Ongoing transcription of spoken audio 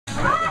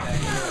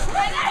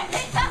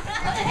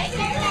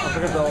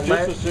Just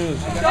as soon as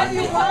the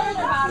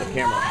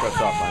camera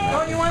shuts off on that.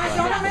 Oh, you want a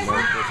donut maker?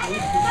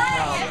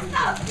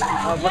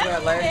 I was looking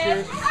at last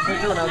year's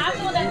picture when I was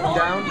getting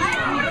down.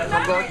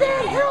 I'm going,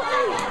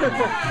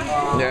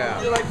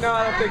 Yeah. you're like, no,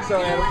 I don't think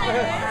so, Adam.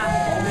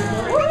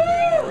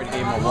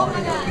 Redeem a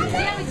warning.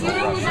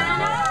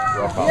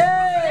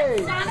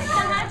 Yay!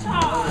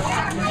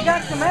 You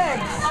got some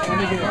eggs.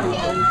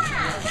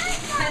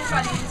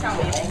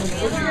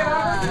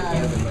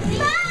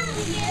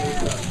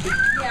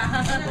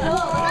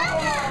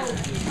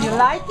 You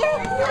like it?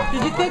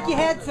 Did you think you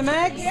had some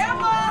eggs?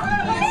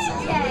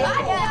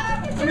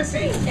 Let me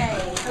see.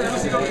 Let me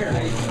see over here.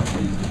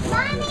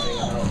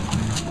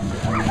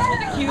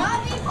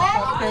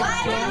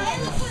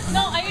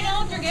 No, are you done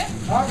with your gift?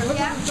 Okay, look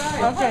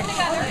inside. Okay.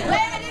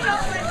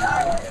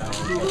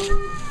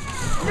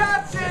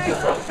 Yahtzee!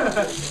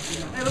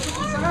 Hey, look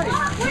what's inside.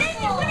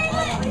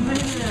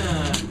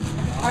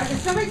 Alright, is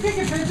somebody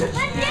taking pictures?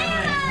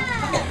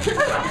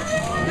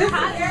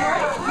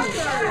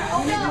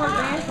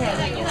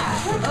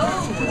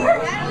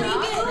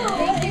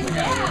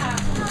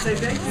 Say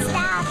thank you. Thank you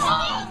so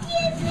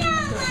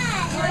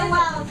much. You're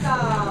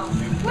welcome.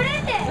 What is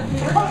it?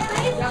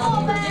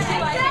 Baseball bag.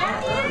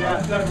 Yeah,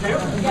 is that for you?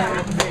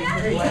 Yeah.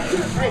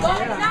 Well,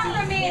 it's not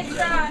for me, it's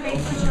for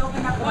Mason. She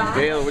opened up one.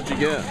 Kayla, what'd you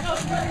get?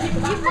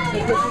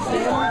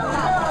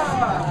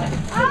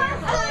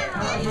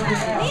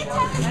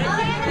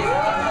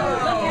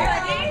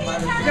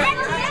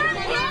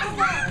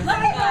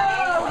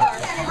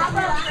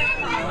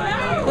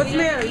 What's the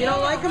matter? You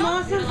don't like them,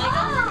 Austin? No,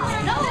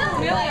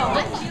 really. I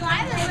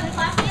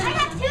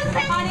got 2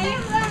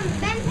 pens from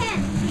Ben 10.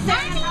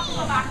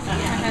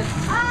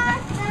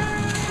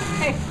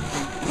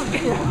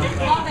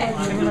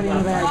 Everybody in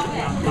the bag.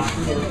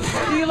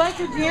 Do you like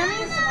your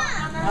jammies?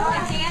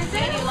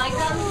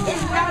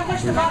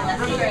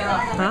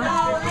 Huh?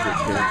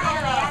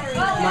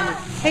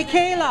 Hey,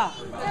 Kayla.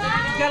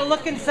 You gotta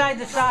look inside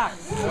the socks.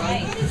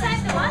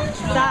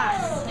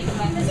 Socks.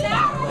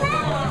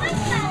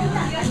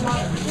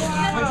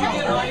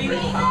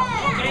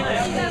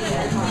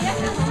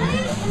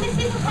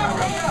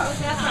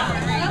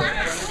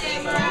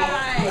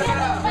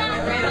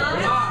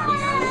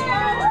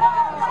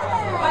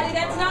 Buddy,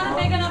 that's not a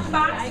big enough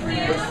box for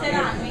you to sit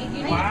on. You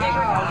need a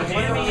bigger box.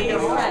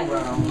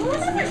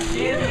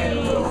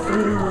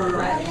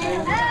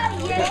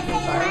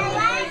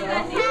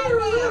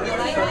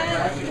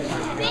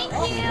 Thank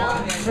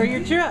you. For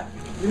your trip.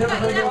 Is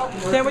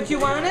that what you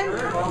wanted?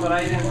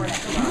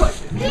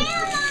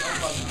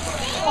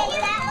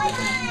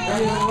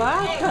 You're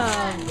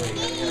welcome.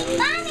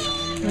 Mommy,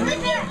 was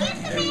your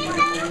gift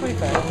Amanda?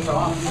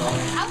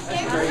 How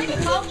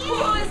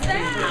cool is that?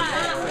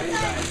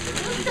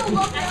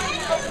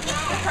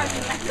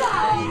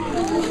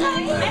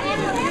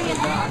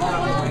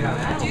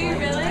 Do you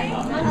really?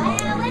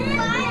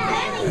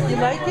 You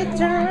like it?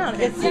 Turn around.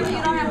 It's You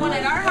don't have one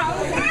at our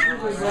house.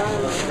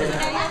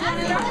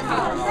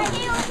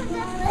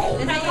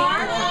 Is that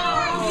yours?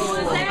 Who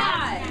is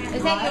that?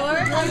 Is that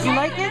yours? You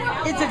like it?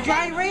 It's a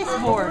dry erase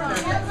board.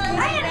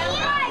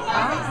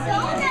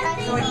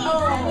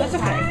 That's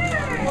okay.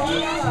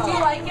 Do you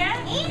like it?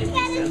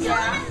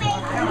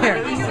 Here.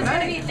 It's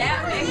gonna be that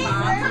big,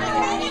 Mom.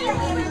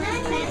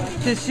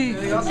 Does she?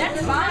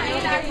 That's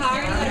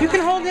fine. You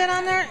can hold it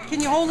on there. Can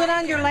you hold it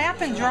on your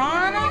lap and draw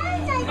on it?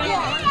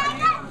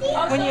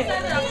 When you.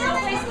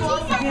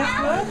 Yes,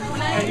 good.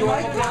 And you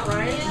like that,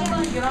 right?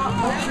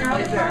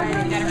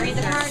 Gotta read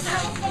the card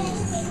now.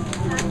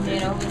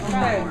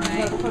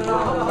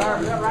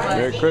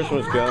 Merry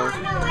Christmas, Kelly.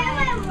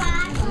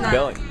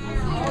 Kelly.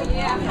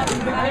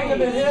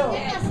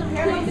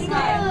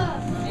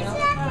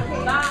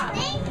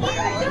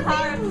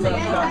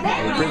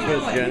 Merry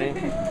Christmas, Jenny.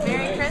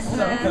 Merry Christmas.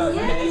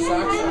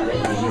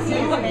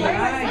 What do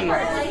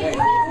you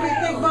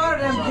think about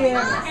them, Jim?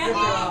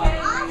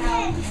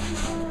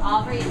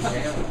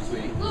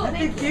 Isn't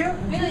it cute?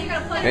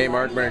 Hey,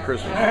 Mark, Merry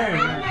Christmas.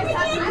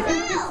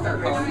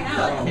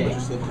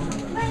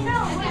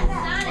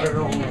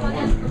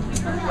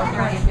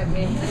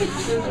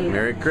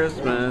 Merry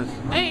Christmas.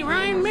 Hey,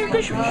 Ryan, Merry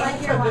Christmas.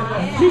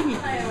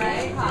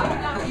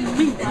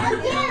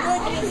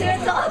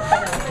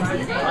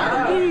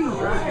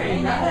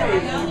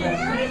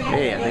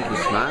 Hey, I think you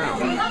smiled.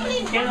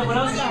 Caleb, what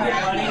else you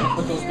got, buddy?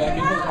 Put those back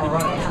in here. All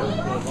right.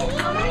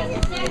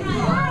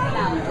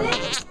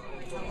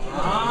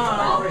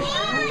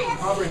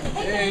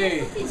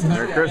 Hey.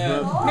 Merry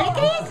Christmas. Merry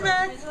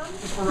Christmas.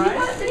 All right.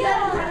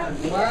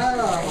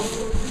 Wow.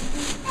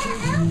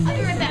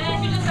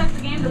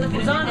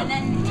 Who's on them? And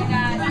then you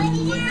got...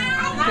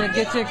 Gonna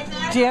get your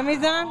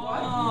jammies on? Oh.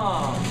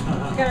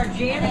 Got our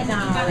jammies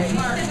on.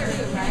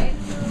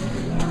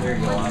 There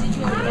you go.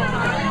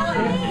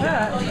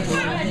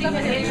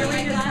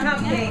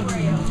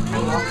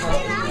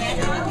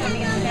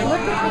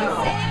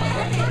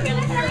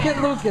 Get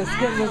Lucas,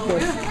 get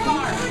Lucas.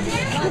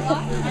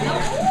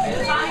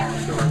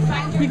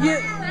 You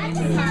get...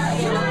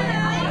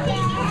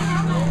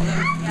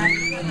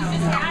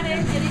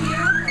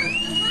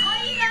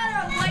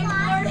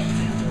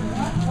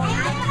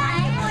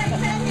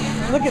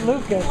 Look at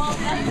Lucas.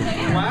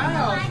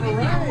 Wow, for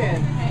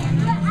Ryan.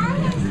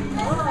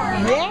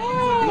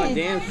 Yay!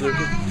 Dance,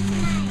 Lucas.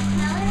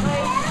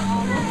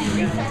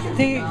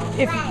 See,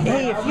 if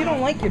you don't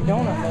like your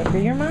donut maker,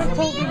 your mom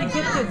told you to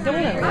get the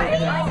donut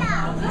maker.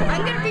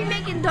 I'm gonna be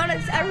making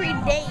donuts every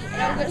day,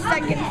 and I'm gonna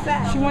start getting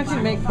fat. She wants you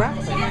to make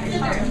breakfast.